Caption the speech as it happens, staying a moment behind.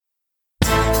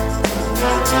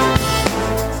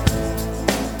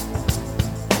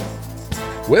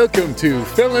Welcome to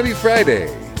Felony Friday,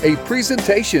 a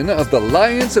presentation of the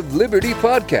Lions of Liberty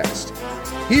podcast.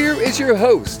 Here is your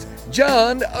host,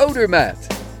 John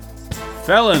Odermatt.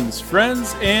 Felons,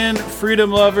 friends, and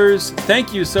freedom lovers,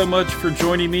 thank you so much for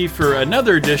joining me for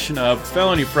another edition of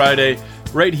Felony Friday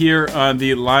right here on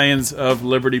the Lions of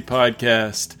Liberty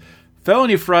podcast.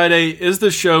 Felony Friday is the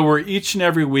show where each and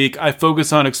every week I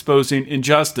focus on exposing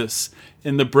injustice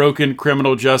in the broken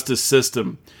criminal justice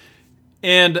system.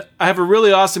 And I have a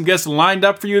really awesome guest lined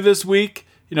up for you this week.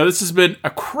 You know, this has been a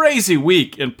crazy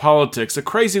week in politics, a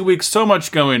crazy week, so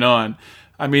much going on.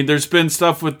 I mean, there's been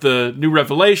stuff with the new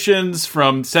revelations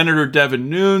from Senator Devin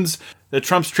Nunes that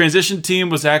Trump's transition team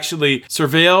was actually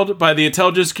surveilled by the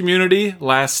intelligence community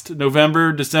last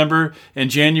November, December,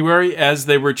 and January as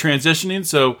they were transitioning.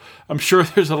 So I'm sure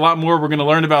there's a lot more we're going to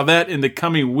learn about that in the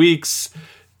coming weeks.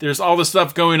 There's all the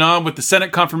stuff going on with the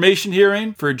Senate confirmation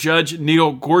hearing for Judge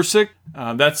Neil Gorsuch.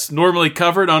 That's normally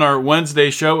covered on our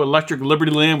Wednesday show, Electric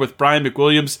Liberty Land with Brian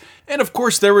McWilliams. And of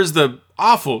course, there was the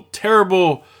awful,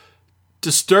 terrible,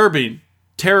 disturbing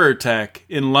terror attack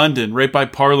in London, right by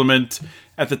Parliament.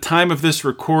 At the time of this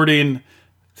recording,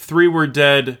 3 were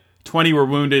dead, 20 were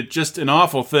wounded. Just an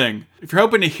awful thing. If you're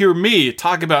hoping to hear me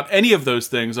talk about any of those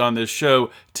things on this show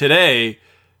today,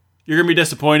 you're going to be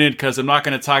disappointed because I'm not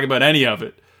going to talk about any of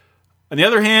it. On the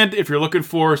other hand, if you're looking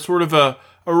for sort of a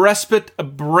respite, a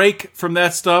break from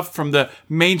that stuff, from the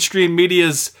mainstream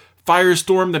media's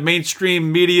firestorm, the mainstream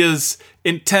media's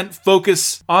intent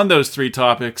focus on those 3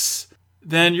 topics,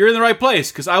 then you're in the right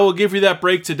place, because I will give you that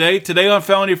break today. Today on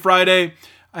Felony Friday,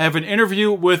 I have an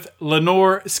interview with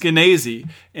Lenore Skenazy.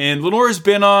 And Lenore's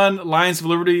been on Lions of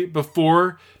Liberty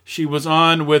before. She was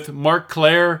on with Mark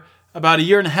Claire about a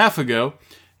year and a half ago.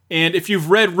 And if you've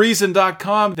read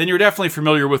Reason.com, then you're definitely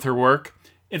familiar with her work.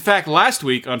 In fact, last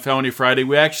week on Felony Friday,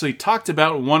 we actually talked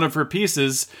about one of her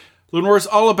pieces. Lenore's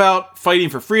all about fighting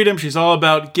for freedom. She's all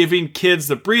about giving kids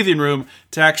the breathing room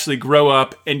to actually grow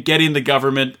up and getting the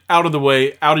government out of the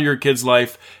way, out of your kid's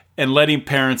life, and letting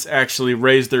parents actually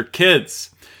raise their kids.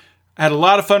 I had a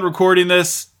lot of fun recording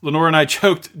this. Lenore and I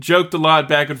joked a lot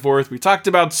back and forth. We talked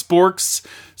about Sporks.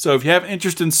 So if you have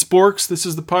interest in Sporks, this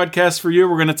is the podcast for you.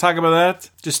 We're going to talk about that.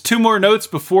 Just 2 more notes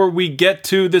before we get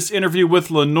to this interview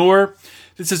with Lenore.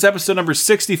 This is episode number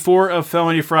 64 of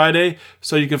Felony Friday.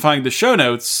 So you can find the show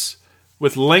notes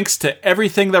with links to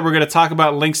everything that we're going to talk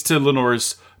about, links to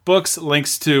Lenore's books,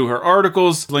 links to her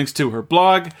articles, links to her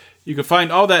blog. You can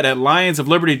find all that at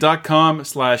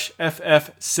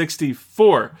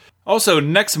lionsofliberty.com/FF64. Also,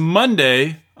 next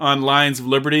Monday on Lions of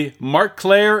Liberty, Mark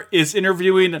Claire is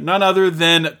interviewing none other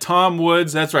than Tom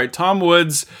Woods. That's right, Tom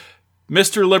Woods,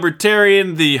 Mr.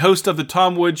 Libertarian, the host of the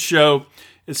Tom Woods Show,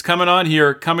 is coming on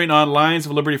Lions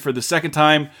of Liberty for the second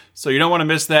time. So you don't want to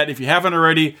miss that. If you haven't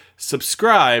already,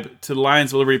 subscribe to the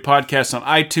Lions of Liberty podcast on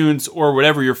iTunes or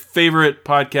whatever your favorite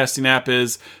podcasting app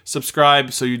is.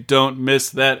 Subscribe so you don't miss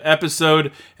that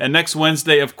episode. And next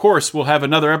Wednesday, of course, we'll have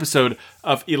another episode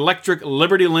of Electric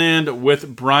Liberty Land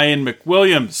with Brian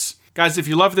McWilliams. Guys, if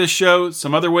you love this show,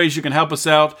 some other ways you can help us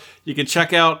out. You can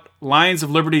check out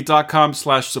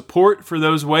lionsofliberty.com/support for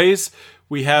those ways.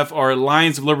 We have our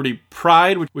Lions of Liberty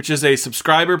Pride, which is a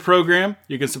subscriber program.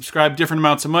 You can subscribe different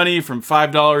amounts of money from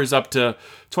 $5 up to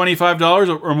 $25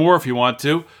 or more if you want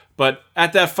to. But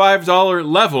at that $5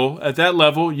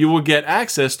 level, you will get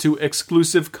access to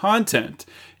exclusive content.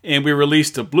 And we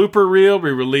released a blooper reel.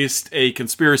 We released a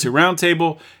conspiracy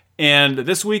roundtable. And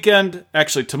this weekend,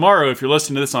 actually tomorrow, if you're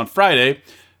listening to this on Friday,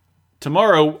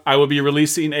 tomorrow, I will be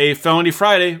releasing a Felony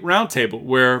Friday roundtable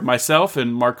where myself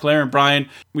and Mark Claire and Brian,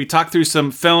 we talk through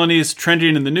some felonies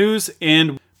trending in the news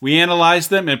and we analyze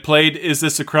them and played Is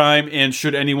This a Crime and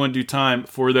Should Anyone Do Time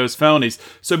for those felonies.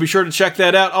 So be sure to check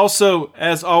that out. Also,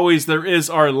 as always, there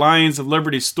is our Lions of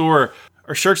Liberty store.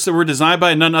 Our shirts that were designed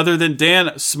by none other than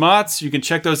Dan Smots. You can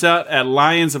check those out at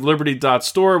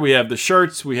lionsofliberty.store. We have the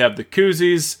shirts, we have the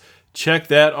koozies. Check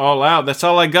that all out. That's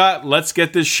all I got. Let's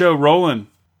get this show rolling.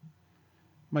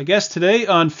 My guest today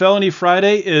on Felony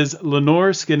Friday is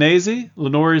Lenore Skenazy.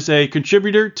 Lenore is a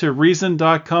contributor to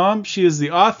Reason.com. She is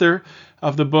the author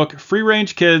of the book Free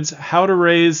Range Kids, How to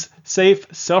Raise Safe,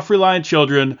 Self-Reliant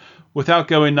Children Without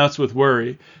Going Nuts with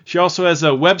Worry. She also has a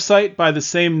website by the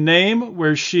same name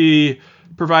where she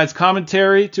provides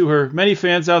commentary to her many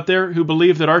fans out there who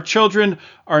believe that our children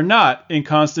are not in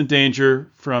constant danger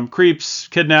from creeps,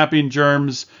 kidnapping,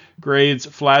 germs, grades,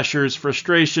 flashers,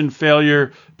 frustration,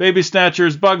 failure, baby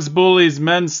snatchers, bugs, bullies,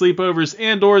 men, sleepovers,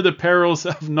 and or the perils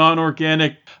of the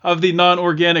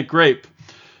non-organic grape.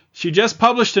 She just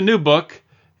published a new book,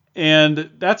 and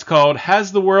that's called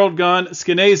Has the World Gone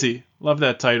Skenazy? Love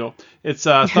that title. It's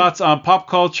thoughts on pop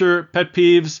culture, pet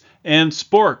peeves, and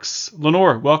sporks.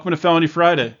 Lenore, welcome to Felony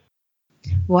Friday.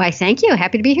 Why, thank you.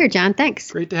 Happy to be here, John. Thanks.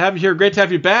 Great to have you here. Great to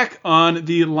have you back on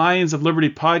the Lions of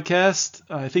Liberty podcast.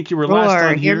 I think you were roar, last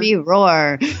on here. Hear me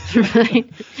roar. Right?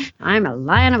 I'm a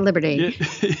Lion of Liberty.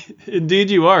 Indeed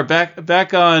you are.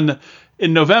 Back on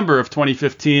in November of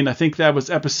 2015. I think that was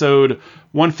episode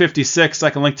 156. I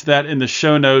can link to that in the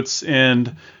show notes,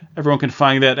 and everyone can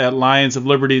find that at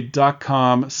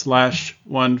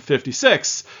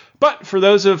lionsofliberty.com/156. But for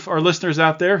those of our listeners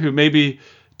out there who maybe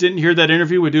didn't hear that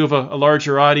interview, we do have a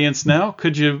larger audience now.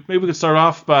 Maybe we could start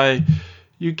off by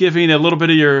you giving a little bit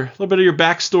of your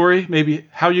backstory, maybe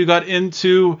how you got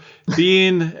into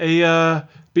being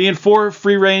for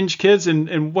free range kids,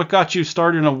 and what got you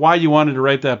started and why you wanted to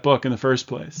write that book in the first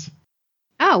place.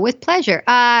 Oh, with pleasure.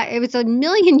 It was a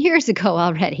million years ago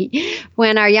already.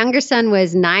 When our younger son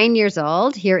was 9 years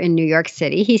old here in New York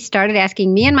City, he started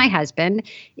asking me and my husband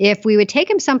if we would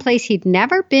take him someplace he'd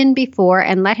never been before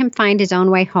and let him find his own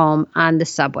way home on the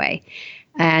subway.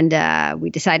 And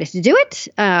we decided to do it.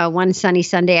 One sunny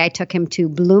Sunday, I took him to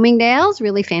Bloomingdale's,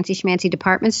 really fancy schmancy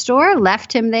department store,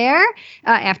 left him there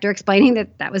after explaining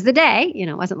that was the day.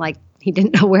 It wasn't like he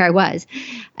didn't know where I was.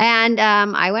 And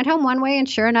I went home one way, and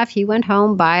sure enough, he went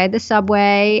home by the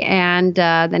subway, and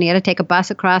then he had to take a bus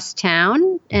across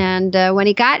town. And when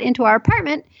he got into our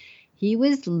apartment, he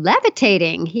was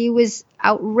levitating. He was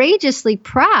outrageously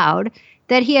proud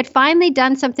that he had finally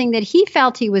done something that he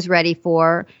felt he was ready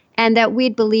for, and that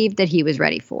we'd believed that he was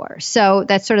ready for. So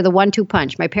that's sort of the 1-2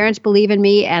 punch. My parents believe in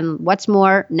me, and what's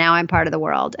more, now I'm part of the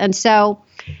world. And so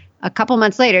a couple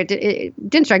months later, it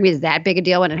didn't strike me as that big a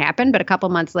deal when it happened, but a couple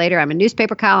months later, I'm a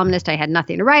newspaper columnist. I had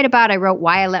nothing to write about. I wrote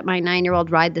why I let my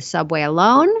 9-year-old ride the subway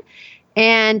alone.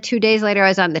 And 2 days later, I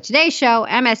was on the Today Show,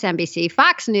 MSNBC,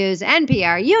 Fox News,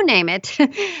 NPR, you name it,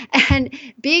 and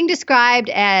being described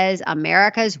as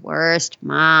America's worst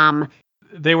mom.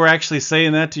 They were actually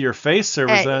saying that to your face, or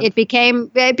was that? It became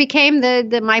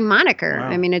my moniker. Wow.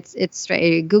 I mean, it's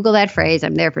straight. Google that phrase.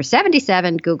 I'm there for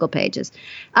 77 Google pages,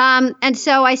 and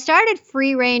so I started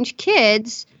Free Range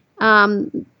Kids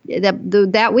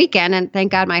that weekend, and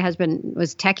thank God my husband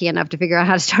was techie enough to figure out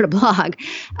how to start a blog,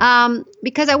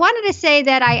 because I wanted to say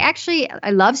that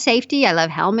I love safety. I love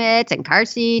helmets and car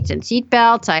seats and seat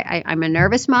belts. I'm a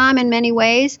nervous mom in many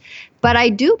ways. But I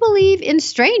do believe in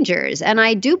strangers, and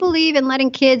I do believe in letting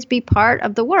kids be part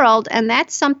of the world. And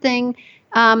that's something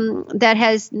that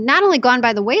has not only gone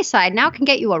by the wayside, now can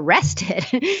get you arrested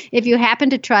if you happen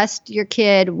to trust your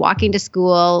kid walking to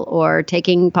school or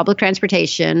taking public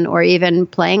transportation or even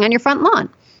playing on your front lawn.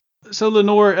 So,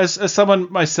 Lenore, as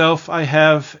someone myself, I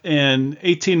have an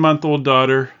 18-month-old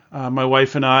daughter, my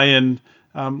wife and I, and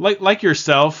like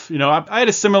yourself, I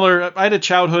had a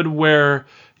childhood where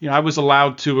I was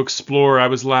allowed to explore. I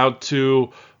was allowed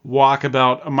to walk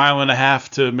about 1.5 miles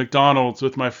to McDonald's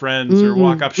with my friends, or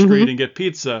walk up street and get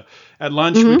pizza. At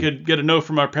lunch, we could get a note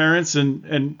from our parents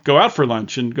and go out for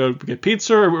lunch and go get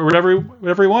pizza or whatever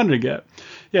we wanted to get.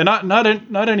 Yeah,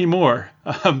 not anymore.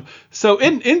 So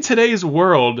in today's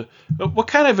world, what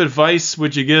kind of advice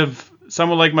would you give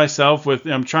someone like myself with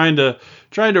I'm trying to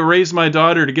raise my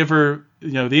daughter, to give her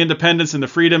the independence and the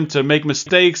freedom to make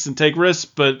mistakes and take risks,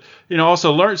 but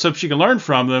also learn so she can learn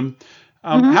from them.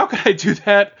 How can I do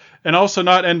that and also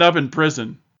not end up in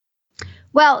prison?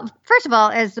 Well, first of all,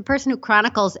 as the person who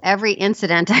chronicles every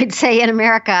incident, I'd say in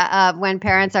America, when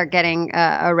parents are getting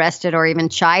arrested or even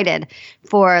chided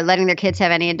for letting their kids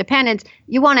have any independence,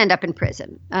 you won't end up in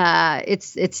prison.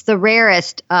 It's the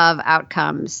rarest of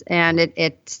outcomes, and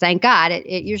it's thank God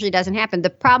it usually doesn't happen. The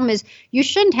problem is you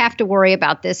shouldn't have to worry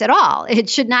about this at all. It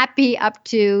should not be up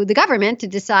to the government to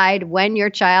decide when your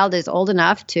child is old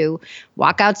enough to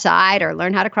walk outside or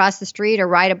learn how to cross the street or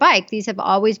ride a bike. These have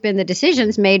always been the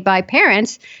decisions made by parents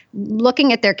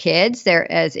looking at their kids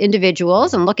as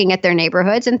individuals and looking at their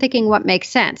neighborhoods and thinking what makes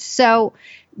sense. So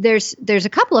there's a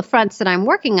couple of fronts that I'm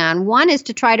working on. One is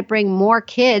to try to bring more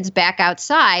kids back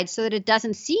outside so that it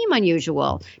doesn't seem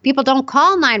unusual. People don't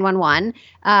call 911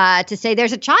 to say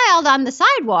there's a child on the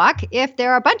sidewalk if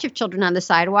there are a bunch of children on the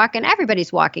sidewalk and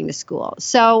everybody's walking to school.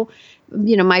 So,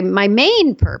 my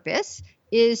main purpose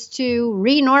is to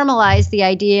renormalize the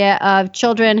idea of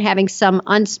children having some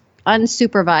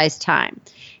unsupervised time.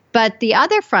 But the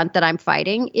other front that I'm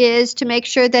fighting is to make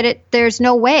sure that there's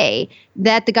no way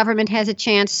that the government has a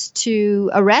chance to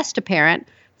arrest a parent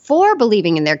for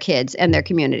believing in their kids and their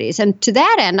communities. And to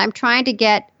that end, I'm trying to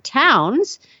get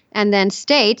towns and then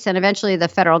states and eventually the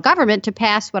federal government to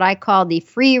pass what I call the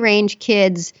Free Range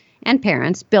Kids and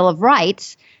Parents Bill of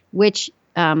Rights, which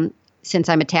since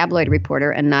I'm a tabloid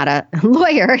reporter and not a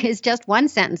lawyer, is just one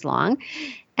sentence long.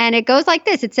 And it goes like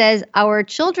this. It says, our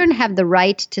children have the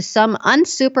right to some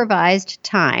unsupervised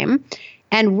time,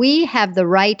 and we have the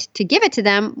right to give it to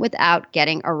them without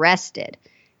getting arrested.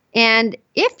 And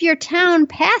if your town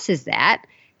passes that,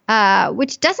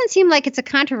 which doesn't seem like it's a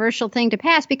controversial thing to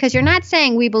pass, because you're not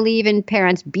saying we believe in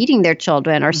parents beating their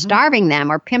children or starving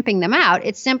them or pimping them out.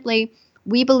 It's simply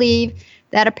we believe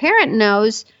that a parent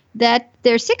knows that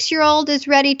their 6-year-old is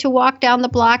ready to walk down the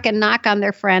block and knock on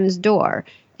their friend's door.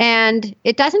 And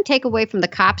it doesn't take away from the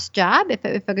cop's job. If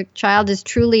a child is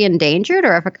truly endangered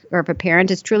or if a parent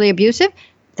is truly abusive,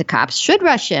 the cops should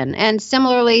rush in. And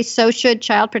similarly, so should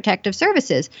Child Protective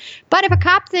Services. But if a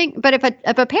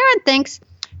parent thinks,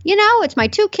 it's my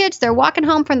 2 kids, they're walking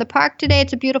home from the park today,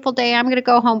 it's a beautiful day, I'm going to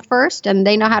go home first, and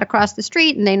they know how to cross the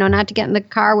street and they know not to get in the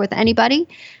car with anybody,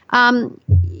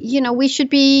 we should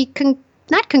be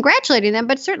not congratulating them,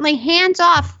 but certainly hands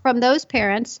off from those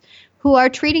parents who are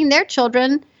treating their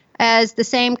children as the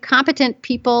same competent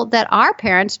people that our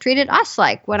parents treated us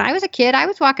like. When I was a kid, I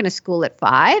was walking to school at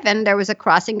 5, and there was a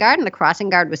crossing guard, and the crossing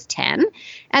guard was 10,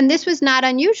 and this was not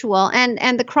unusual,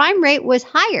 and the crime rate was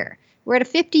higher. We're at a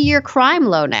 50-year crime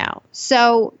low now.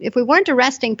 So if we weren't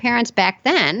arresting parents back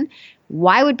then,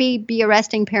 why would we be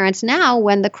arresting parents now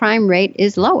when the crime rate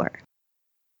is lower?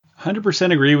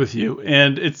 100% agree with you.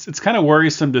 And it's kind of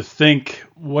worrisome to think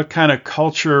what kind of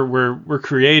culture we're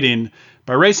creating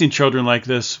by raising children like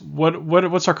this.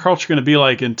 What's our culture going to be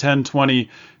like in 10, 20,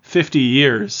 50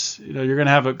 years? You're going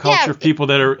to have a culture of people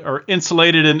that are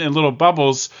insulated in little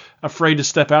bubbles, afraid to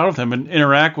step out of them and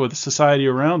interact with society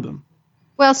around them.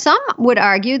 Well, some would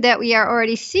argue that we are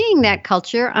already seeing that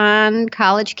culture on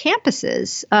college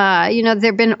campuses.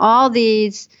 There have been all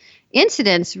these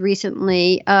incidents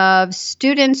recently of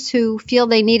students who feel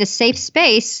they need a safe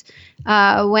space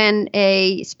when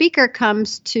a speaker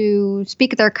comes to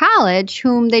speak at their college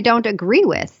whom they don't agree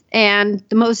with. And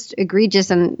the most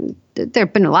egregious, and there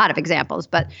have been a lot of examples,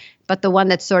 but the one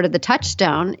that's sort of the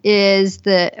touchstone is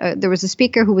there was a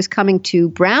speaker who was coming to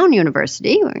Brown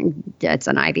University, it's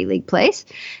an Ivy League place,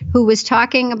 who was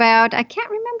talking about, I can't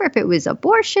remember if it was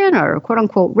abortion or quote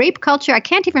unquote rape culture. I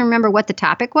can't even remember what the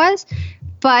topic was,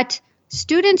 but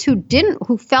students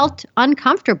who felt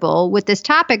uncomfortable with this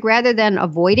topic, rather than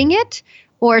avoiding it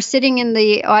or sitting in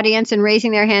the audience and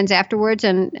raising their hands afterwards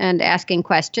and asking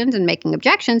questions and making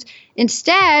objections,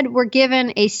 instead were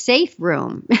given a safe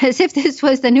room, as if this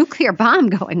was the nuclear bomb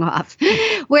going off,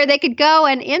 where they could go,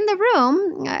 and in the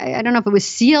room, I don't know if it was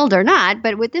sealed or not,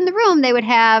 but within the room they would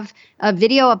have a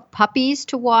video of puppies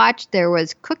to watch. There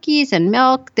was cookies and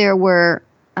milk. There were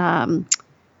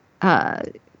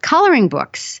coloring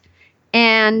books.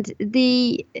 And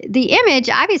the image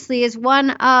obviously is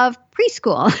one of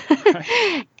preschool.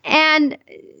 And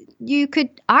you could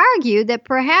argue that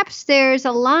perhaps there's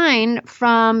a line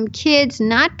from kids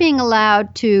not being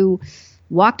allowed to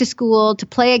walk to school, to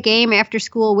play a game after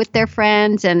school with their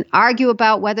friends and argue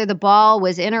about whether the ball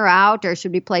was in or out, or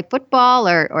should we play football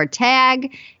or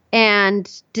tag, and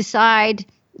decide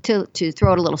to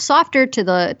throw it a little softer to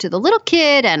the little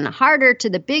kid and harder to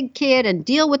the big kid and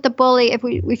deal with the bully.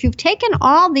 If you've taken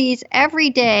all these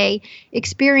everyday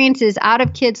experiences out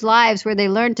of kids' lives where they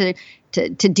learn to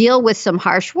deal with some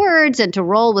harsh words and to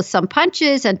roll with some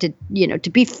punches and to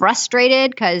be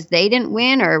frustrated because they didn't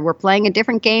win or were playing a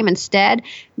different game instead,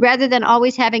 rather than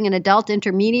always having an adult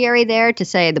intermediary there to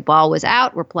say the ball was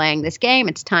out, we're playing this game,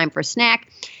 it's time for a snack.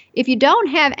 If you don't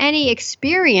have any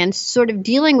experience sort of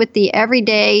dealing with the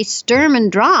everyday Sturm und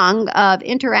Drang of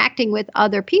interacting with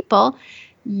other people,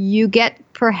 you get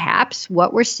perhaps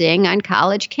what we're seeing on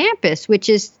college campus, which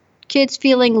is kids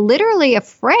feeling literally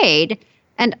afraid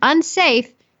and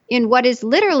unsafe in what is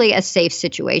literally a safe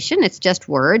situation. It's just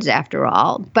words after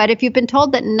all. But if you've been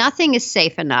told that nothing is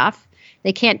safe enough,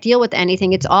 they can't deal with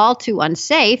anything, it's all too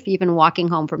unsafe, even walking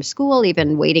home from school,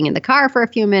 even waiting in the car for a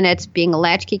few minutes, being a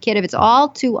latchkey kid, if it's all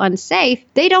too unsafe,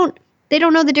 they don't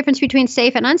know the difference between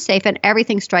safe and unsafe, and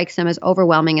everything strikes them as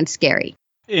overwhelming and scary.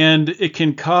 And it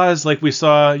can cause, like we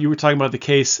saw, you were talking about the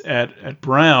case at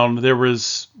Brown. There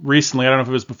was recently, I don't know if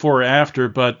it was before or after,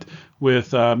 but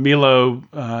with Milo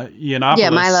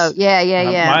Yiannopoulos. Yeah,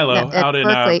 Milo. Milo out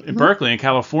in Berkeley in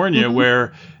California,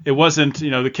 where it wasn't,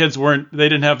 the kids they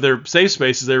didn't have their safe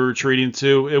spaces they were retreating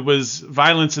to. It was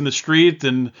violence in the street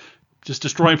and just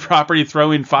destroying property,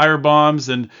 throwing fire bombs,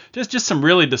 and just some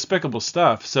really despicable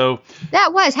stuff. So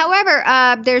that was,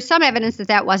 however, there's some evidence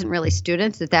that wasn't really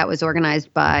students, that was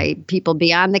organized by people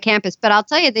beyond the campus. But I'll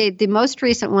tell you, the most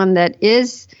recent one that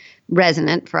is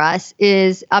resonant for us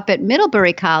is up at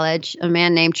Middlebury College, a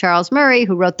man named Charles Murray,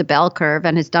 who wrote The Bell Curve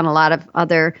and has done a lot of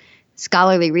other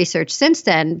scholarly research since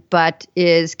then, but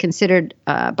is considered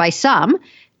by some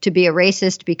to be a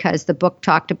racist because the book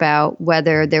talked about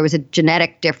whether there was a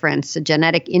genetic difference, a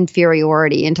genetic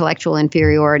inferiority, intellectual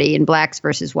inferiority in blacks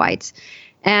versus whites.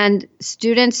 And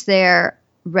students there,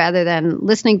 rather than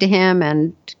listening to him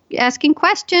and asking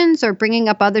questions or bringing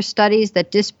up other studies that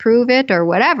disprove it or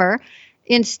whatever,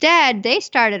 instead they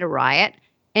started a riot.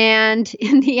 And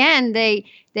in the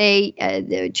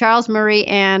end, Charles Murray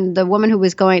and the woman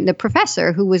the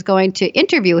professor who was going to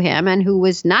interview him and who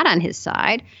was not on his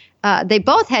side, they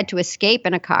both had to escape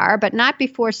in a car, but not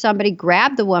before somebody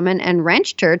grabbed the woman and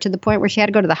wrenched her to the point where she had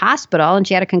to go to the hospital and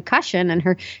she had a concussion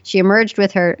and she emerged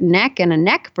with her neck in a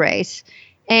neck brace.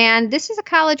 And this is a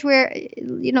college where,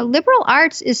 liberal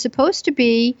arts is supposed to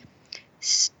be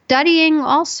studying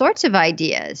all sorts of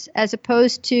ideas as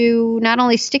opposed to not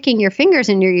only sticking your fingers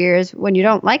in your ears when you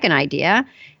don't like an idea,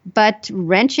 but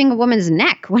wrenching a woman's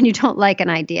neck when you don't like an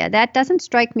idea. That doesn't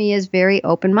strike me as very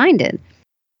open-minded.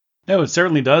 No, it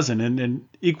certainly doesn't. And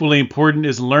equally important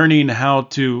is learning how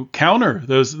to counter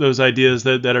those ideas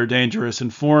that are dangerous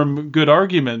and form good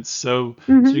arguments. So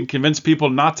you can convince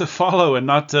people not to follow and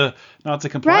not to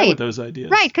comply with those ideas.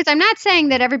 Right, because I'm not saying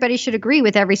that everybody should agree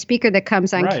with every speaker that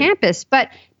comes on campus. But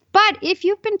if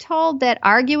you've been told that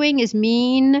arguing is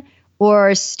mean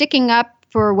or sticking up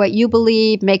for what you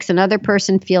believe makes another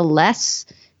person feel less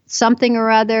something or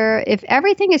other, if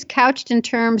everything is couched in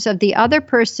terms of the other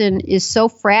person is so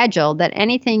fragile that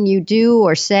anything you do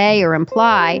or say or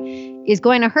imply is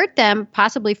going to hurt them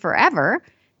possibly forever,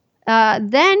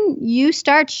 then you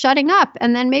start shutting up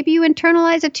and then maybe you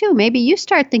internalize it too. Maybe you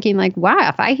start thinking like, wow,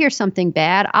 if I hear something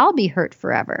bad, I'll be hurt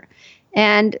forever.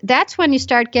 And that's when you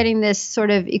start getting this sort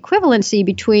of equivalency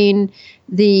between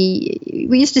we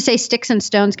used to say sticks and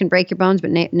stones can break your bones, but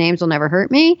names will never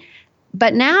hurt me.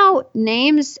 But now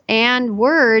names and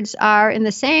words are in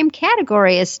the same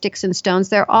category as sticks and stones.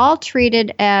 They're all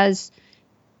treated as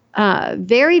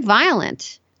very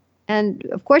violent. And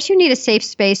of course, you need a safe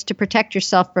space to protect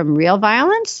yourself from real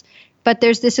violence. But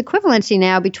there's this equivalency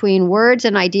now between words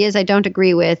and ideas I don't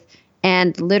agree with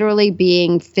and literally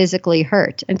being physically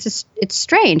hurt. And it's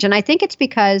strange. And I think it's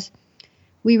because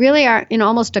we really are in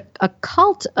almost a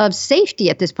cult of safety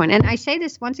at this point. And I say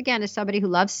this once again as somebody who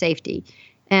loves safety.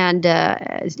 And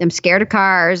I'm scared of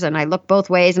cars, and I look both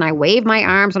ways, and I wave my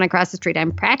arms when I cross the street.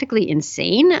 I'm practically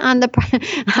insane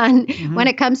when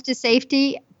it comes to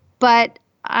safety, but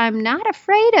I'm not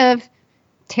afraid of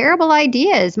terrible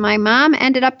ideas. My mom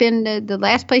ended up in the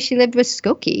last place she lived was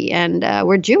Skokie, and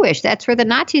we're Jewish. That's where the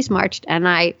Nazis marched, and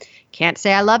I can't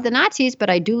say I love the Nazis, but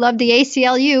I do love the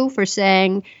ACLU for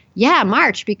saying, yeah,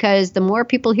 march, because the more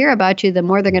people hear about you, the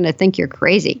more they're going to think you're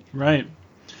crazy. Right.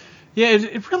 Yeah,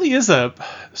 it really is a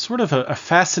sort of a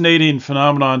fascinating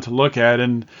phenomenon to look at.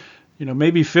 And,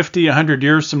 maybe 50, 100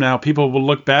 years from now, people will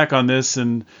look back on this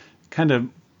and kind of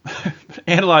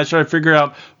analyze, try to figure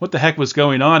out what the heck was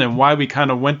going on and why we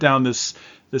kind of went down this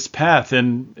path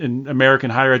in American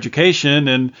higher education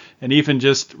and even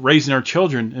just raising our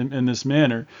children in this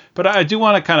manner. But I do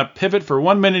want to kind of pivot for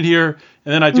 1 minute here,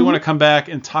 and then I do want to come back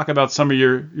and talk about some of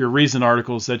your recent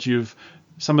articles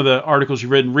some of the articles you've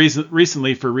written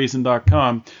recently for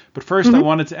Reason.com. But first, I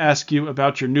wanted to ask you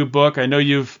about your new book. I know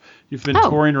you've been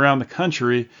touring around the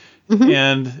country,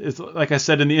 and it's, like I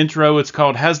said in the intro, it's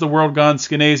called "Has the World Gone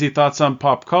Skenazy? Thoughts on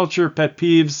Pop Culture, Pet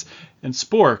Peeves, and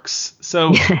Sporks."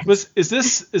 So, is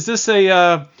this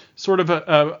a sort of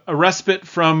a respite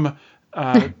from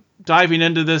diving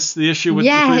into the issue with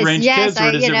the free-range kids, or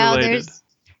is it related?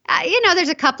 There's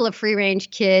a couple of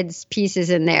free-range kids pieces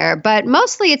in there, but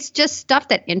mostly it's just stuff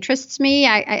that interests me.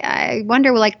 I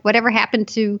wonder, whatever happened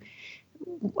to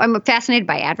I'm fascinated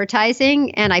by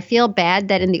advertising, and I feel bad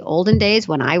that in the olden days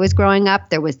when I was growing up,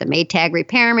 there was the Maytag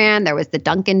repairman, there was the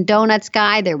Dunkin' Donuts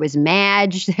guy, there was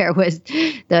Madge, there was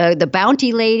the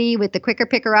Bounty lady with the quicker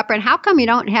picker upper. And how come you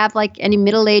don't have any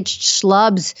middle-aged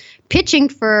schlubs pitching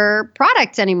for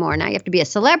products anymore? Now you have to be a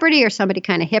celebrity or somebody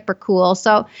kind of hip or cool.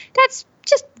 So that's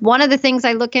just one of the things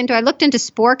I look into. I looked into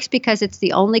Sporks because it's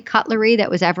the only cutlery that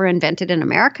was ever invented in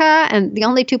America. And the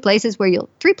only three places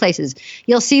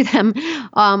you'll see them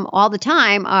all the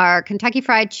time are Kentucky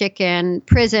Fried Chicken,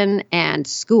 prison, and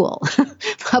school,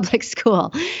 public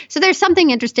school. So there's something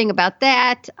interesting about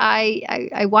that.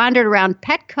 I wandered around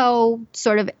Petco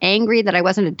sort of angry that I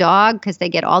wasn't a dog because they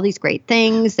get all these great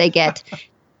things. They get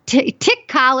tick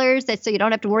collars so you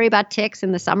don't have to worry about ticks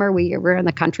in the summer. We're in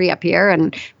the country up here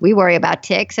and we worry about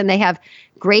ticks. And they have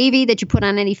gravy that you put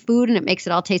on any food and it makes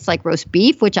it all taste like roast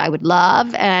beef, which I would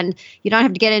love. And you don't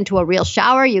have to get into a real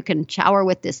shower. You can shower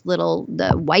with the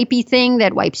wipey thing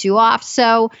that wipes you off.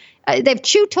 So They have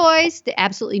chew toys.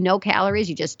 Absolutely no calories.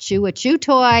 You just chew a chew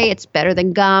toy. It's better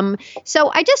than gum.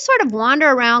 So I just sort of wander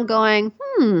around going,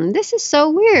 this is so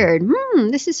weird.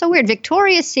 This is so weird. The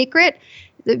Victoria's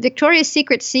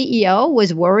Secret CEO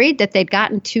was worried that they'd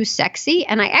gotten too sexy.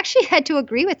 And I actually had to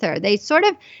agree with her. They sort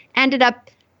of ended up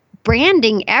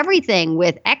branding everything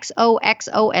with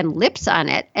XOXO and lips on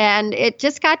it. And it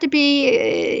just got to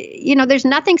be, there's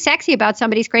nothing sexy about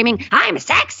somebody screaming, "I'm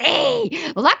sexy,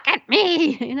 look at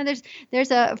me."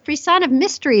 There's a frisson of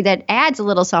mystery that adds a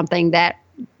little something that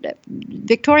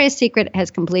Victoria's Secret has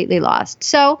completely lost.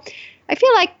 So I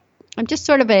feel like I'm just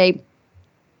sort of a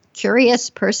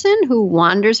curious person who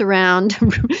wanders around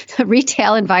the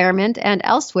retail environment and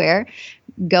elsewhere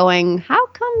going, how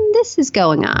come this is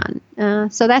going on?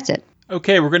 So that's it.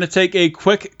 Okay, we're going to take a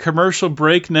quick commercial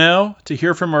break now to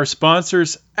hear from our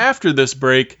sponsors. After this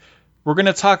break, we're going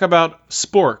to talk about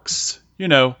sporks.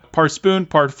 Part spoon,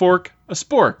 part fork, a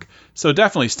spork. So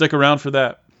definitely stick around for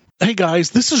that. Hey guys,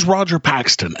 this is Roger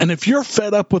Paxton, and if you're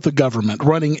fed up with the government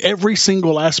running every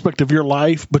single aspect of your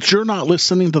life, but you're not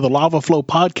listening to the Lava Flow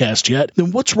podcast yet, then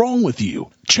what's wrong with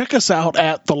you? Check us out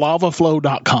at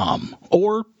thelavaflow.com,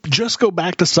 or just go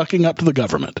back to sucking up to the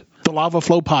government. The Lava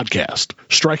Flow podcast,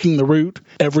 striking the root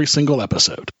every single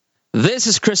episode. This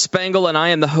is Chris Spangle, and I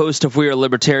am the host of We Are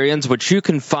Libertarians, which you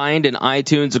can find in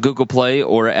iTunes, Google Play,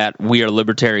 or at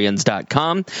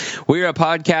wearelibertarians.com. We are a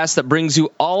podcast that brings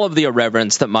you all of the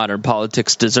irreverence that modern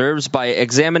politics deserves by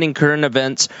examining current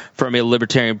events from a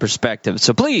libertarian perspective.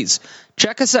 So please,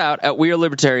 check us out at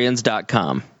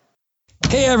wearelibertarians.com.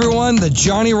 Hey everyone, the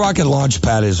Johnny Rocket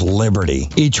Launchpad is Liberty.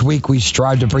 Each week we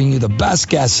strive to bring you the best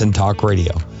guests in talk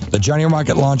radio. The Johnny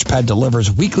Rocket Launchpad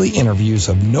delivers weekly interviews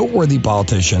of noteworthy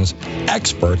politicians,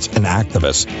 experts, and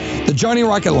activists. The Johnny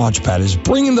Rocket Launchpad is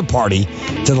bringing the party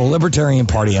to the Libertarian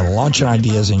Party and launching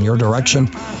ideas in your direction.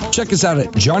 Check us out at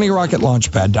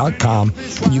johnnyrocketlaunchpad.com,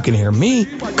 and you can hear me,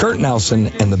 Kurt Nelson,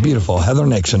 and the beautiful Heather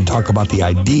Nixon talk about the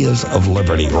ideas of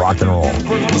liberty, rock and roll.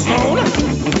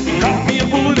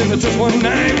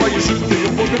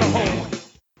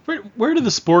 Where do the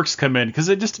sporks come in? Because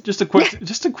just a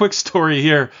quick story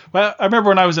here. Well, I remember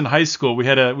when I was in high school, we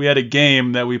had a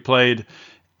game that we played,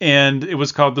 and it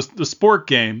was called the Spork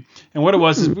game. And what it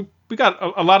was is we got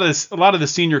a lot of the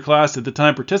senior class at the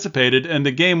time participated, and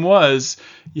the game was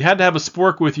you had to have a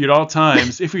spork with you at all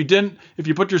times. If you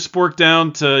put your spork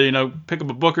down to pick up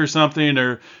a book or something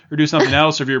or do something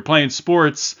else, or if you were playing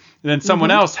sports, and then someone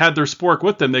else had their spork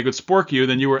with them, they could spork you,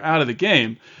 then you were out of the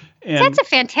game. And that's a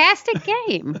fantastic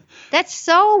game. That's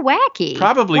so wacky.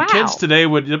 Probably kids today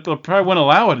probably wouldn't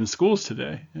allow it in schools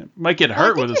today. It might get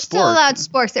hurt with a spork. Still allowed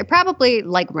sporks. They're probably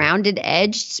like rounded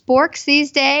edged sporks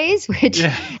these days, which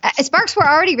sporks were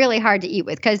already really hard to eat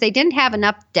with because they didn't have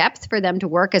enough depth for them to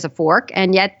work as a fork,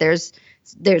 and yet there's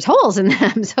holes in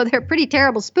them, so they're a pretty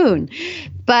terrible spoon.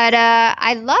 But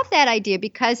I love that idea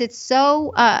because it's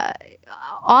so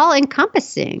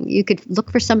all-encompassing. You could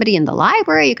look for somebody in the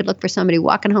library. You could look for somebody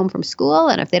walking home from school,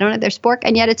 and if they don't have their spork,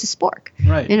 and yet it's a spork.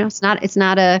 Right. It's not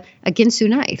a Ginsu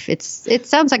knife. It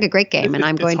sounds like a great game, and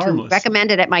I'm going to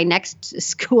recommend it at my next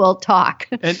school talk.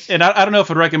 And I don't know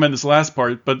if I'd recommend this last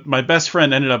part, but my best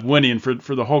friend ended up winning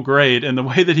for the whole grade, and the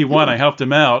way that he won, I helped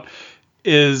him out,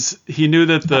 is he knew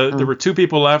that there were two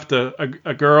people left,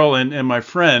 a girl and my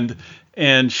friend,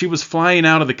 and she was flying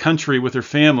out of the country with her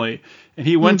family. And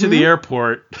he went to the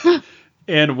airport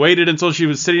and waited until she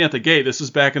was sitting at the gate. This was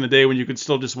back in the day when you could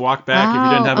still just walk back if you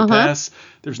didn't have a pass.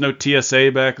 There's no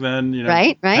TSA back then,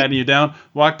 patting you down.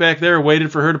 Walked back there,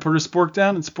 waited for her to put her spork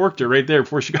down, and sporked her right there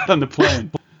before she got on the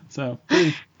plane. So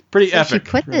pretty epic.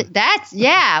 Well,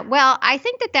 I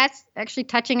think that's actually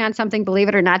touching on something, believe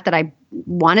it or not, that I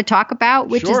want to talk about,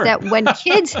 which is that when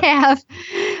kids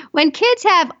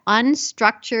have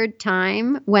unstructured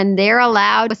time, when they're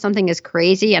allowed with something as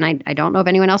crazy, and I don't know of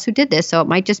anyone else who did this, so it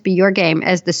might just be your game,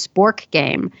 as the spork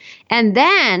game, and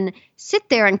then sit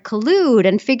there and collude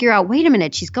and figure out, wait a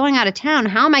minute, she's going out of town.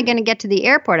 How am I going to get to the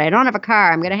airport? I don't have a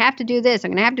car. I'm going to have to do this.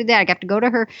 I'm going to have to do that. I have to go to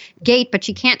her gate, but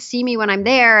she can't see me when I'm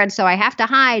there, and so I have to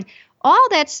hide. All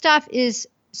that stuff is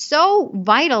so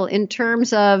vital in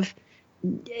terms of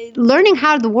learning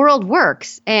how the world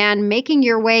works and making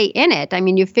your way in it. I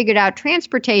mean, you've figured out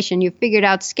transportation, you've figured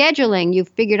out scheduling, you've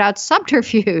figured out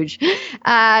subterfuge,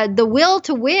 the will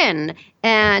to win,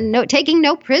 and taking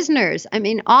no prisoners. I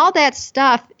mean, all that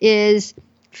stuff is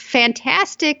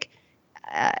fantastic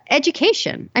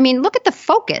education. I mean, look at the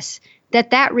focus.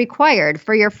 that required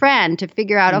for your friend to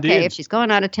figure out, Indeed. okay, if she's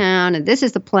going out of town and this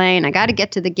is the plane, I got to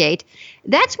get to the gate.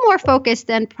 That's more focused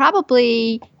than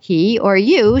probably he or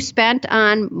you spent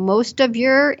on most of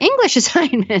your English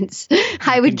assignments,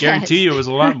 I would guarantee you it was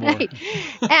a lot more. Right.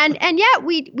 And yet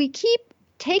we keep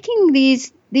taking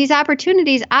these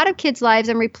opportunities out of kids' lives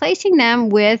and replacing them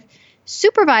with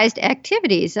supervised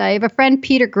activities. I have a friend,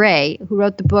 Peter Gray, who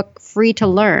wrote the book Free to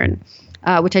Learn,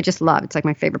 which I just love. It's like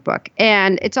my favorite book.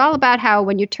 And it's all about how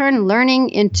when you turn learning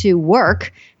into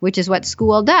work, which is what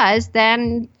school does,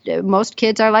 then most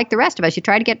kids are like the rest of us. You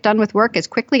try to get done with work as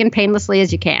quickly and painlessly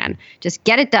as you can. Just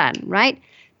get it done, right?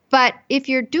 But if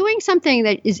you're doing something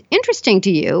that is interesting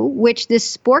to you, which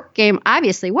this spork game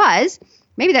obviously was,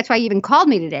 maybe that's why you even called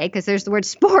me today, because there's the word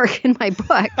spork in my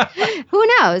book. Who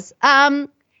knows?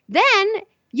 Then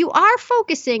you are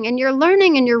focusing and you're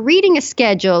learning and you're reading a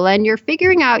schedule and you're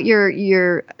figuring out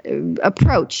your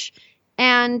approach.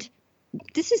 And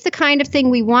this is the kind of thing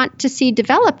we want to see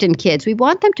developed in kids. We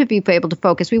want them to be able to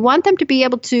focus. We want them to be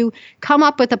able to come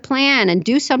up with a plan and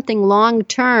do something long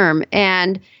term.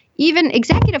 And even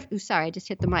executive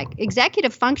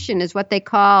function is what they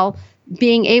call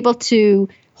being able to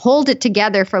hold it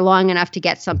together for long enough to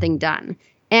get something done.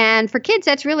 And for kids,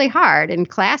 that's really hard. In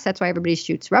class, that's why everybody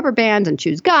shoots rubber bands and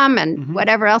chews gum and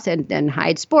whatever else and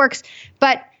hides sporks.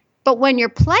 But when you're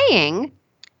playing,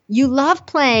 you love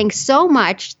playing so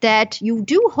much that you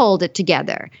do hold it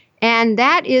together. And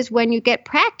that is when you get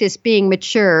practice being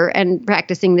mature and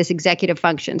practicing this executive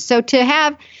function. So to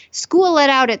have school let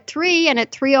out at 3 and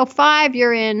at 3:05,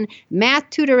 you're in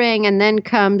math tutoring, and then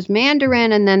comes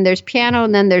Mandarin, and then there's piano,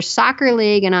 and then there's soccer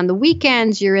league. And on the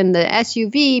weekends, you're in the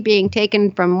SUV being taken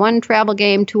from one travel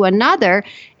game to another.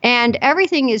 And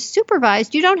everything is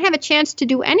supervised. You don't have a chance to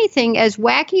do anything as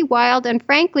wacky, wild, and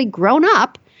frankly grown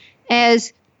up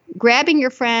as grabbing your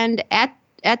friend at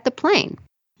the plane.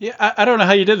 Yeah, I don't know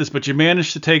how you did this, but you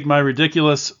managed to take my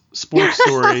ridiculous sports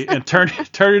story and turn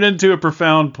it into a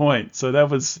profound point. So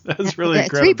that was really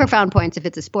incredible. 3 profound points if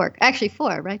it's a sport. Actually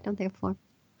 4, right? Don't they have 4?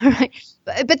 All right.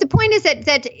 But the point is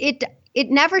that it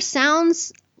never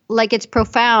sounds like it's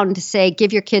profound to say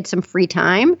give your kid some free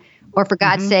time, or for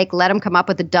God's sake, let him come up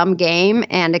with a dumb game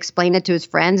and explain it to his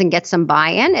friends and get some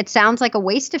buy-in. It sounds like a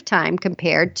waste of time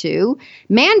compared to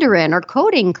Mandarin or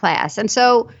coding class. And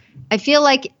so I feel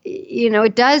like,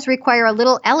 it does require a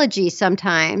little elegy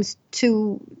sometimes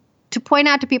to point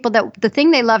out to people that the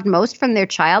thing they loved most from their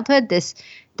childhood, this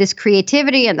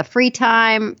creativity and the free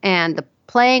time and the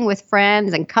playing with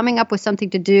friends and coming up with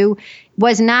something to do,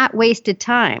 was not wasted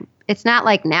time. It's not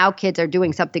like now kids are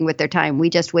doing something with their time. We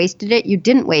just wasted it. You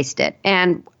didn't waste it.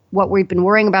 And what we've been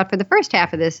worrying about for the first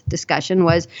half of this discussion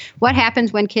was what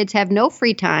happens when kids have no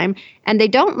free time and they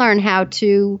don't learn how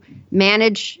to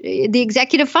manage the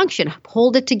executive function,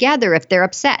 hold it together if they're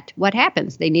upset. What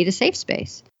happens? They need a safe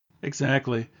space.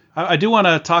 Exactly. I do want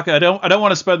to talk. I don't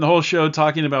want to spend the whole show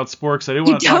talking about sporks. I do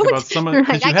want to talk about some of.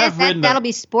 Right. I guess that'll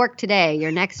be Spork Today,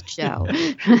 your next show.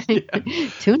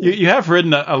 You have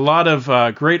written a lot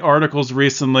of great articles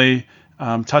recently,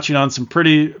 touching on some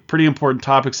pretty important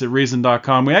topics at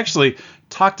Reason.com. We actually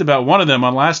talked about one of them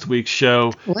on last week's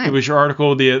show. What? It was your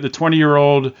article, the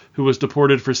 20-year-old who was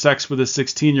deported for sex with a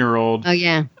 16-year-old. Oh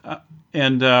yeah.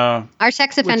 And our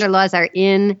sex offender laws are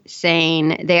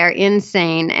insane. They are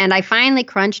insane. And I finally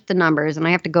crunched the numbers, and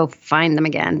I have to go find them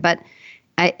again. But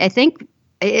I think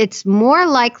it's more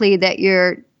likely that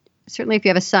certainly if you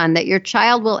have a son, that your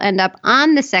child will end up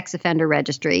on the sex offender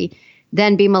registry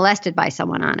than be molested by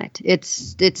someone on it.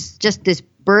 It's just this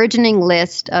burgeoning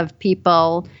list of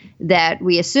people that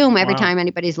we assume every time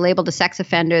anybody's labeled a sex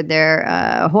offender, they're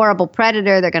a horrible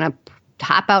predator. They're going to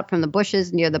hop out from the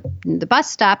bushes near the bus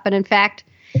stop. But in fact,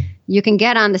 you can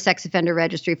get on the sex offender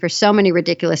registry for so many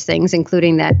ridiculous things,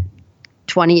 including that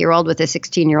 20-year-old with a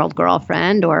 16-year-old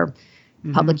girlfriend, or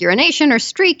public urination, or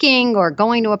streaking, or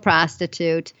going to a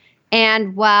prostitute.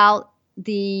 And while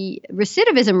the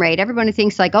recidivism rate, everybody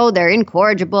thinks like, oh, they're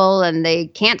incorrigible and they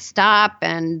can't stop.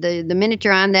 And the minute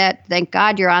you're on that, thank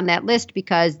God you're on that list,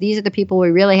 because these are the people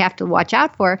we really have to watch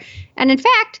out for. And in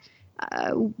fact,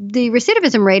 the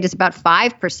recidivism rate is about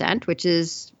 5%, which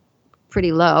is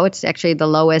pretty low. It's actually the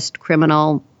lowest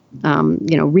criminal,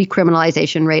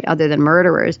 recriminalization rate other than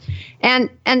murderers.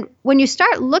 And when you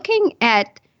start looking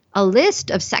at a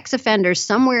list of sex offenders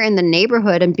somewhere in the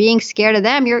neighborhood and being scared of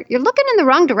them, you're looking in the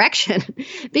wrong direction,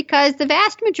 because the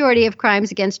vast majority of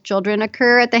crimes against children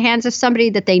occur at the hands of somebody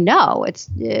that they know. It's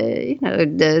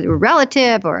the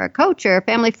relative or a coach or a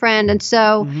family friend. And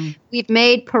so we've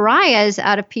made pariahs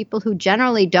out of people who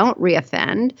generally don't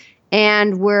reoffend,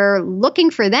 and we're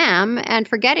looking for them and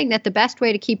forgetting that the best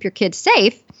way to keep your kids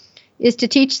safe is to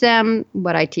teach them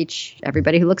what I teach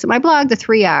everybody who looks at my blog, the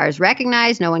 3 R's.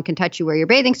 Recognize, no one can touch you where your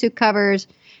bathing suit covers.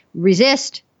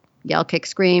 Resist, yell, kick,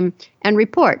 scream, and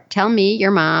report. Tell me,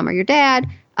 your mom or your dad,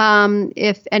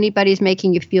 if anybody's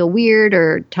making you feel weird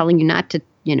or telling you not to,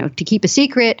 to keep a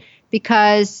secret,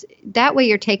 because that way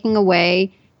you're taking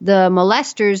away the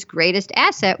molester's greatest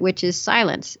asset, which is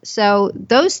silence. So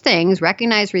those things,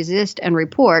 recognize, resist, and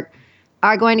report,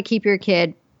 are going to keep your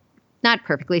kid not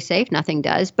perfectly safe, nothing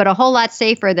does, but a whole lot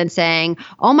safer than saying,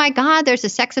 oh my God, there's a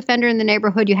sex offender in the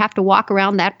neighborhood, you have to walk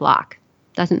around that block.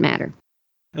 Doesn't matter.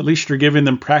 At least you're giving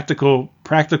them practical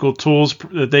tools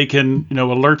that they can,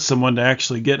 alert someone to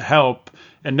actually get help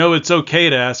and know it's okay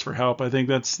to ask for help. I think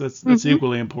that's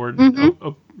equally important.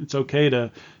 Mm-hmm. It's okay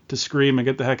to scream and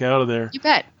get the heck out of there. You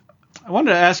bet. I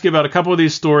wanted to ask you about a couple of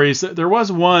these stories. There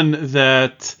was one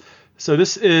that, so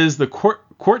this is the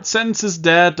court sentences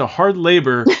dad to hard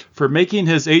labor for making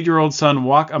his 8-year-old son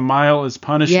walk a mile as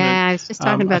punishment. Yeah, I was just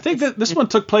talking about I think that this one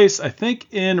took place,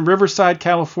 in Riverside,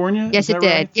 California. Yes, it did.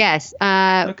 Right? Yes.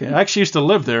 Okay. I actually used to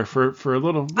live there for a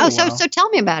little while. So tell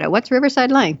me about it. What's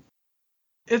Riverside like?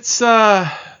 It's, I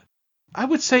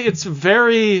would say it's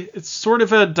sort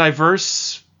of a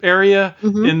diverse area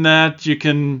in that you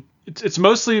can, it's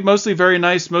mostly very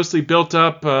nice, mostly built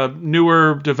up,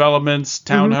 newer developments,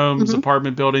 townhomes,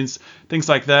 apartment buildings, things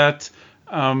like that.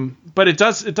 But it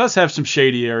does have some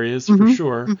shady areas for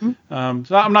sure.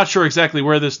 So I'm not sure exactly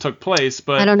where this took place,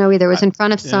 but I don't know either. It was in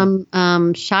front of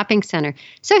some shopping center.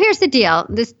 So here's the deal.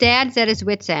 This dad's at his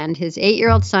wit's end. His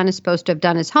 8-year-old son is supposed to have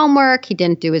done his homework. He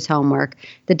didn't do his homework.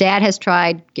 The dad has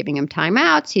tried giving him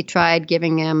timeouts. He tried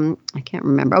giving him, I can't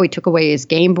remember. Oh, he took away his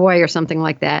Game Boy or something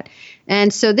like that.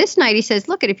 And so this night he says,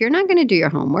 look, if you're not going to do your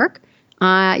homework,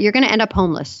 you're going to end up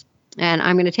homeless. And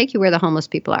I'm going to take you where the homeless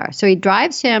people are. So he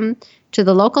drives him to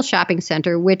the local shopping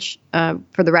center, which,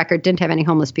 for the record, didn't have any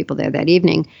homeless people there that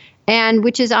evening, and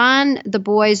which is on the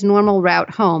boy's normal route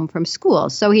home from school.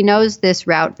 So he knows this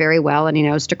route very well, and he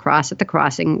knows to cross at the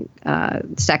crossing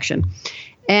section.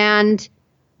 And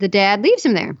the dad leaves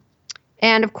him there.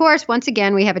 And, of course, once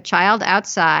again, we have a child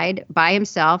outside by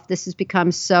himself. This has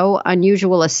become so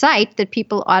unusual a sight that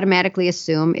people automatically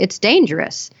assume it's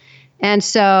dangerous. And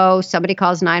so somebody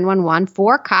calls 911,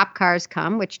 4 cop cars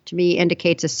come, which to me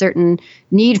indicates a certain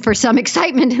need for some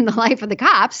excitement in the life of the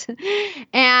cops.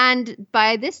 And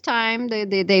by this time,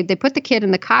 they put the kid in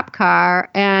the cop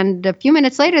car. And a few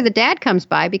minutes later, the dad comes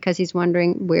by because he's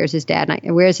wondering, where's his dad?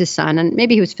 Where's his son? And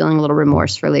maybe he was feeling a little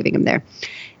remorse for leaving him there.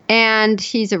 And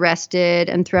he's arrested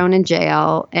and thrown in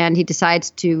jail. And he decides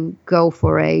to go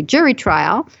for a jury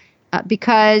trial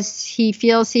because he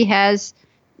feels he has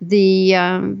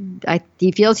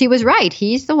he feels he was right.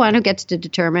 He's the one who gets to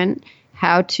determine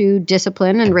how to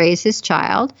discipline and raise his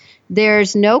child.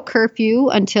 There's no curfew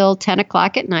until 10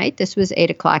 o'clock at night. This was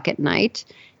 8 o'clock at night.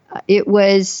 It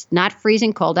was not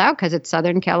freezing cold out because it's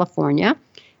Southern California.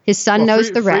 His son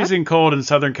knows the route. Freezing cold in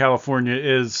Southern California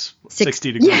is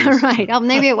 60 degrees. Yeah, right. Oh,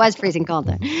 maybe it was freezing cold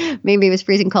then. Maybe it was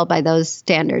freezing cold by those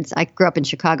standards. I grew up in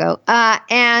Chicago.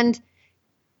 And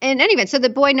in any event, so the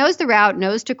boy knows the route,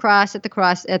 knows to cross at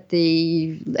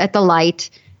the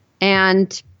light,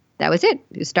 and that was it.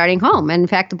 He was starting home. And in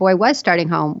fact, the boy was starting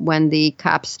home when the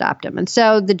cops stopped him. And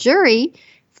so the jury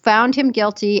found him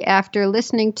guilty after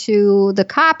listening to the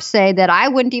cops say that I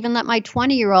wouldn't even let my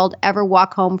 20-year-old ever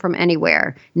walk home from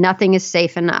anywhere. Nothing is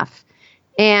safe enough.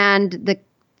 And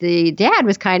the dad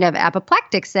was kind of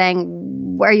apoplectic,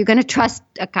 saying, are you going to trust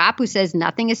a cop who says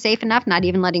nothing is safe enough, not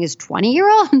even letting his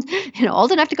 20-year-old,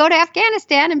 old enough to go to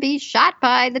Afghanistan and be shot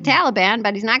by the Taliban,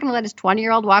 but he's not going to let his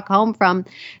 20-year-old walk home from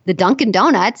the Dunkin'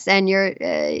 Donuts, and you're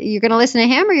going to listen to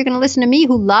him, or you're going to listen to me,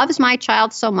 who loves my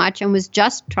child so much and was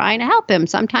just trying to help him.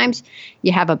 Sometimes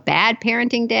you have a bad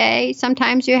parenting day.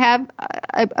 Sometimes you have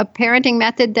a parenting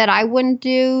method that I wouldn't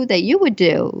do, that you would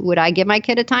do. Would I give my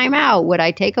kid a timeout? Would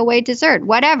I take away dessert?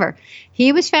 Whatever.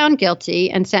 He was found guilty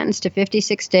and sentenced to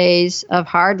 56 days of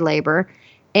hard labor,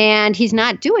 and he's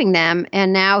not doing them,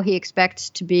 and now he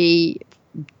expects to be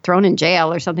thrown in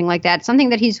jail or something like that, something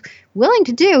that he's willing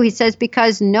to do, he says,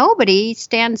 because nobody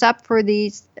stands up for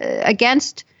these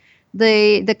against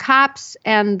the cops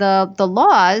and the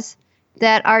laws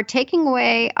that are taking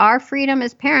away our freedom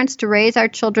as parents to raise our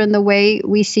children the way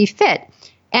we see fit.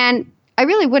 And I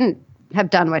really wouldn't have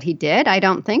done what he did, I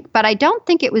don't think, but I don't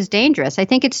think it was dangerous. I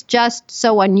think it's just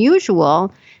so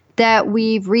unusual that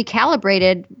we've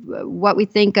recalibrated what we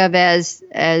think of as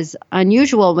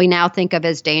unusual, we now think of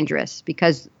as dangerous,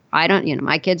 because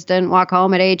my kids didn't walk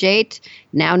home at age 8.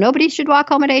 Now nobody should walk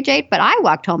home at age 8, but I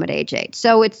walked home at age 8.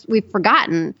 So we've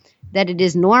forgotten that it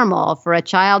is normal for a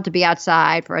child to be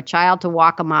outside, for a child to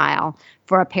walk a mile,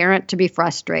 for a parent to be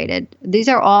frustrated. These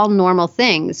are all normal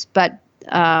things, but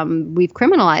we've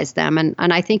criminalized them, and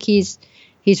I think he's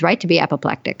right to be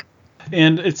apoplectic.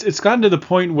 And it's gotten to the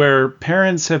point where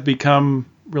parents have become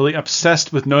really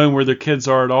obsessed with knowing where their kids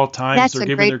are at all times. That's They're a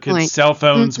giving their great kids point. cell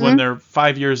phones when they're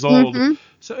 5 years old.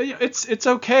 So it's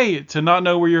okay to not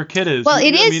know where your kid is. Well,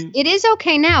 it is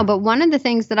okay now, but one of the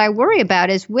things that I worry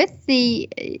about is with the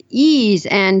ease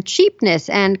and cheapness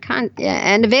and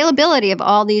availability of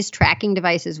all these tracking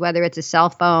devices, whether it's a cell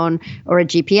phone or a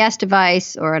GPS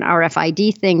device or an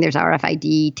RFID thing. There's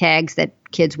RFID tags that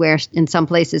kids wear in some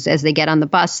places as they get on the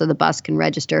bus, so the bus can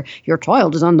register your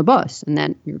child is on the bus and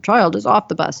then your child is off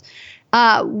the bus.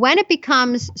 When it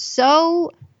becomes so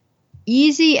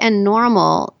easy and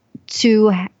normal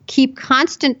to keep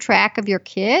constant track of your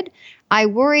kid, I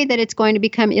worry that it's going to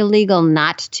become illegal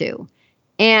not to.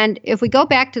 And if we go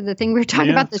back to the thing we were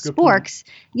talking about, the Sporks,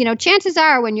 chances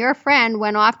are when your friend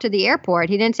went off to the airport,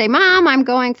 he didn't say, Mom, I'm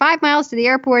going 5 miles to the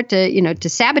airport to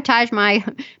sabotage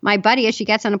my buddy as she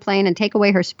gets on a plane and take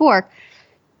away her spork.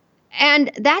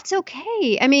 And that's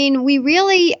okay. I mean, we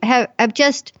really have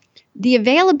just the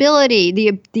availability,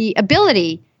 the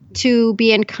ability to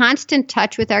be in constant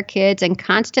touch with our kids and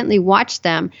constantly watch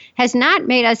them has not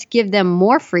made us give them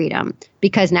more freedom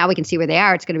because now we can see where they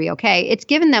are. It's going to be okay. It's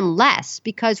given them less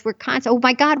because we're constant. Oh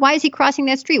my God, why is he crossing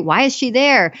that street? Why is she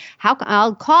there?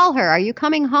 I'll call her. Are you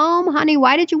coming home, honey?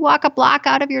 Why did you walk a block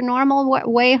out of your normal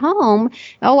way home?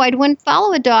 Oh, I wouldn't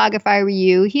follow a dog if I were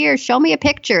you. Here, show me a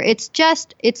picture. It's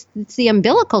the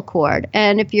umbilical cord.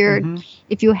 And if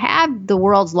you have the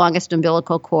world's longest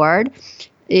umbilical cord,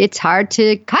 it's hard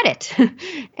to cut it.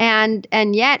 and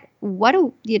yet, what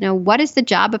is the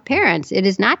job of parents? It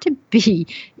is not to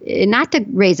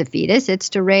raise a fetus. It's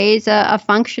to raise a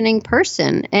functioning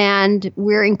person. And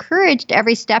we're encouraged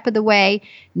every step of the way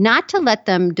not to let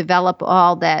them develop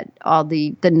all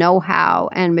the know-how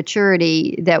and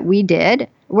maturity that we did.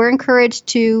 We're encouraged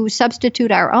to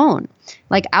substitute our own,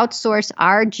 like outsource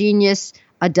our genius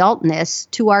adultness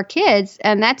to our kids,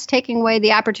 and that's taking away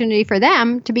the opportunity for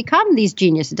them to become these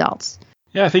genius adults.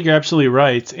 Yeah, I think you're absolutely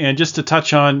right. And just to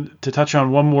touch on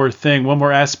one more thing, one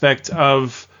more aspect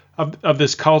of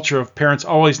this culture of parents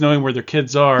always knowing where their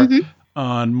kids are.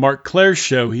 On Mark Claire's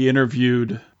show, he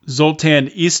interviewed Zoltan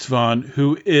Istvan,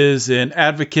 who is an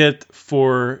advocate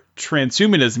for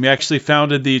transhumanism. He actually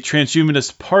founded the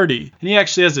Transhumanist Party, and he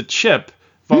actually has a chip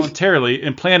voluntarily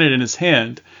implanted in his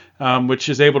hand, which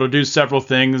is able to do several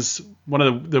things. One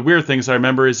of the weird things I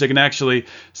remember is it can actually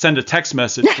send a text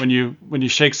message when you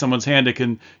shake someone's hand. It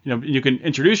can, you can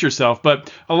introduce yourself.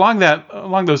 But along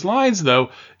those lines,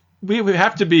 though, we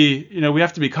have to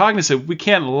be cognizant. We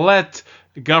can't let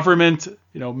the government,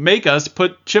 make us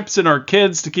put chips in our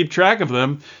kids to keep track of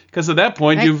them, because at that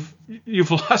point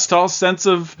you've lost all sense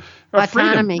of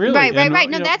autonomy. Freedom, really. Right.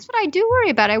 No, that's what I do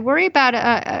worry about. I worry about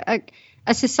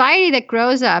a society that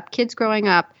grows up, kids growing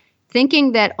up,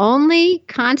 thinking that only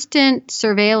constant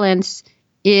surveillance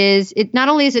not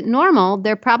only is it normal,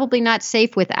 they're probably not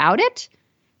safe without it.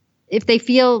 If they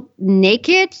feel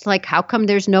naked, like how come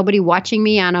there's nobody watching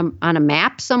me on a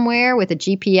map somewhere with a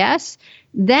GPS?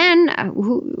 Then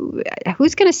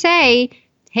who's going to say,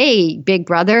 hey, big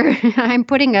brother, I'm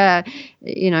putting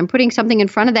something in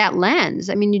front of that lens.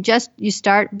 I mean, you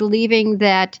start believing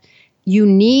that you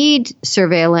need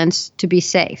surveillance to be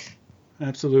safe.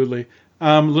 Absolutely.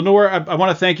 Lenore, I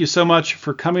want to thank you so much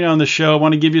for coming on the show. I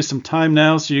want to give you some time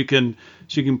now so you can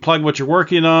plug what you're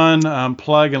working on,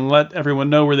 plug and let everyone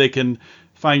know where they can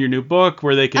find your new book,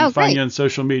 where they can find you on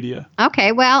social media.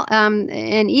 Okay, well,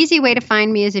 an easy way to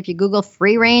find me is if you Google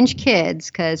Free Range Kids,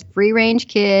 because Free Range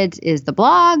Kids is the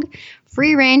blog,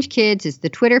 Free Range Kids is the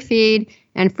Twitter feed,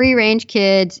 and Free Range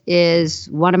Kids is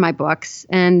one of my books.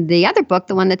 And the other book,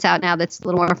 the one that's out now that's a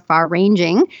little more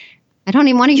far-ranging, I don't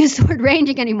even want to use the word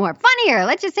ranging anymore. Funnier.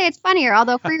 Let's just say it's funnier,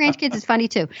 although Free Range Kids is funny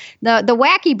too. The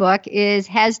wacky book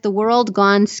Has the World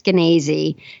Gone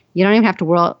Skenazy? You don't have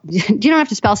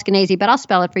to spell Skenazy, but I'll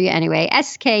spell it for you anyway.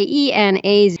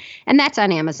 Skenazy. And that's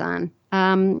on Amazon.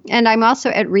 And I'm also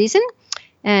at Reason.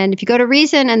 And if you go to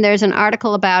Reason and there's an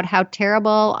article about how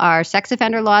terrible our sex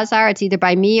offender laws are, it's either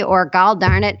by me or, gall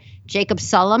darn it, Jacob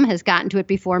Sullum has gotten to it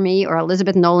before me, or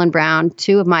Elizabeth Nolan Brown,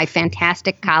 two of my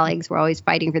fantastic colleagues. We're always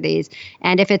fighting for these.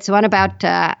 And if it's one about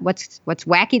what's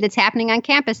wacky that's happening on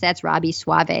campus, that's Robbie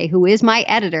Suave, who is my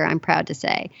editor, I'm proud to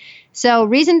say. So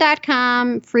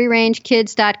Reason.com,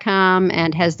 FreeRangeKids.com,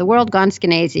 and Has the World Gone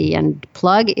Skenazy? And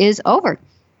plug is over.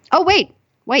 Oh, wait,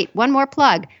 one more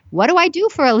plug. what do I do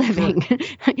for a living?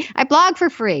 I blog for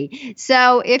free.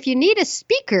 So if you need a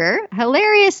speaker,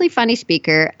 hilariously funny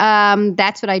speaker,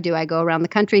 that's what I do. I go around the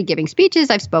country giving speeches.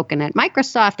 I've spoken at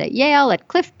Microsoft, at Yale, at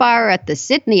Cliff Bar, at the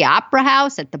Sydney Opera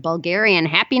House, at the Bulgarian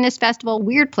Happiness Festival,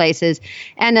 weird places,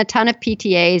 and a ton of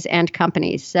PTAs and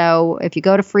companies. So if you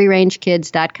go to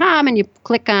freerangekids.com and you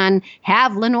click on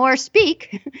Have Lenore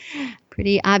Speak,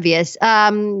 pretty obvious,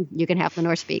 you can have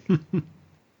Lenore speak.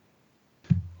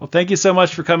 Well, thank you so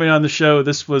much for coming on the show.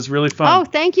 This was really fun. Oh,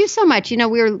 thank you so much. You know,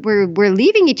 we're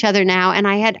leaving each other now, and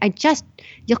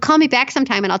you'll call me back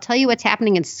sometime, and I'll tell you what's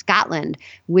happening in Scotland,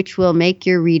 which will make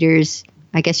your readers,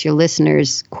 I guess your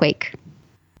listeners, quake.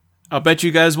 I'll bet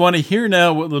you guys want to hear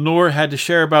now what Lenore had to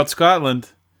share about Scotland.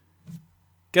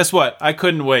 Guess what? I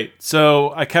couldn't wait.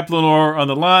 So I kept Lenore on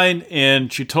the line,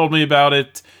 and she told me about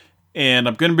it, and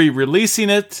I'm going to be releasing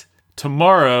it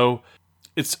tomorrow.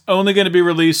 It's only going to be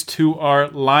released to our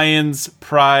Lions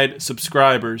Pride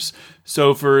subscribers.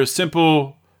 So for a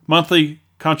simple monthly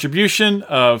contribution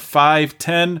of $5,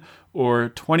 $10, or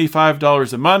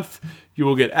 $25 a month, you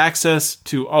will get access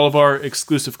to all of our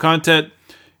exclusive content,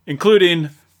 including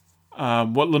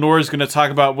what Lenore is going to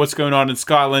talk about, what's going on in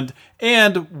Scotland.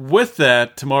 And with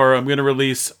that, tomorrow I'm going to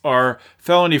release our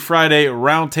Felony Friday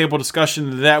roundtable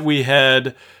discussion that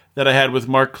I had with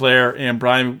Mark Clare and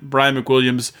Brian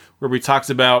McWilliams, where we talked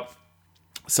about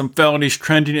some felonies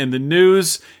trending in the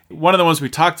news. One of the ones we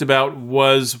talked about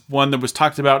was one that was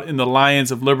talked about in the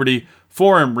Lions of Liberty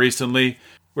forum recently,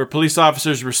 where police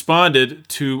officers responded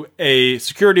to a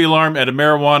security alarm at a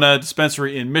marijuana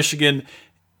dispensary in Michigan,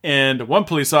 and one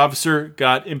police officer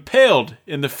got impaled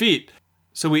in the feet.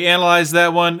 So we analyzed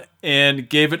that one and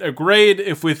gave it a grade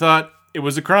if we thought it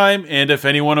was a crime, and if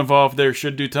anyone involved there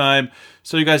should do time.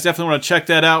 So you guys definitely want to check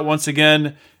that out. Once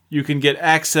again, you can get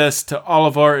access to all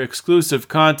of our exclusive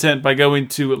content by going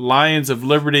to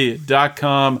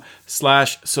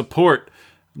lionsofliberty.com/support.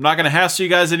 I'm not going to hassle you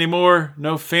guys anymore.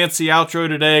 No fancy outro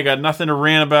today. I got nothing to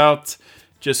rant about.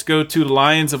 Just go to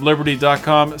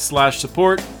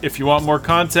lionsofliberty.com/support if you want more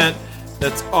content.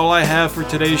 That's all I have for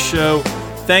today's show.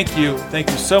 Thank you. Thank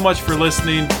you so much for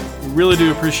listening. We really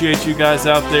do appreciate you guys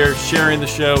out there sharing the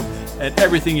show and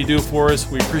everything you do for us.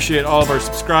 We appreciate all of our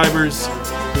subscribers.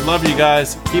 We love you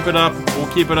guys. Keep it up.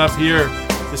 We'll keep it up here.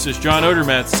 This is John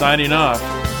Odermatt signing off.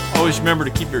 Always remember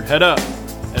to keep your head up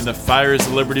and the fires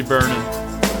of liberty burning.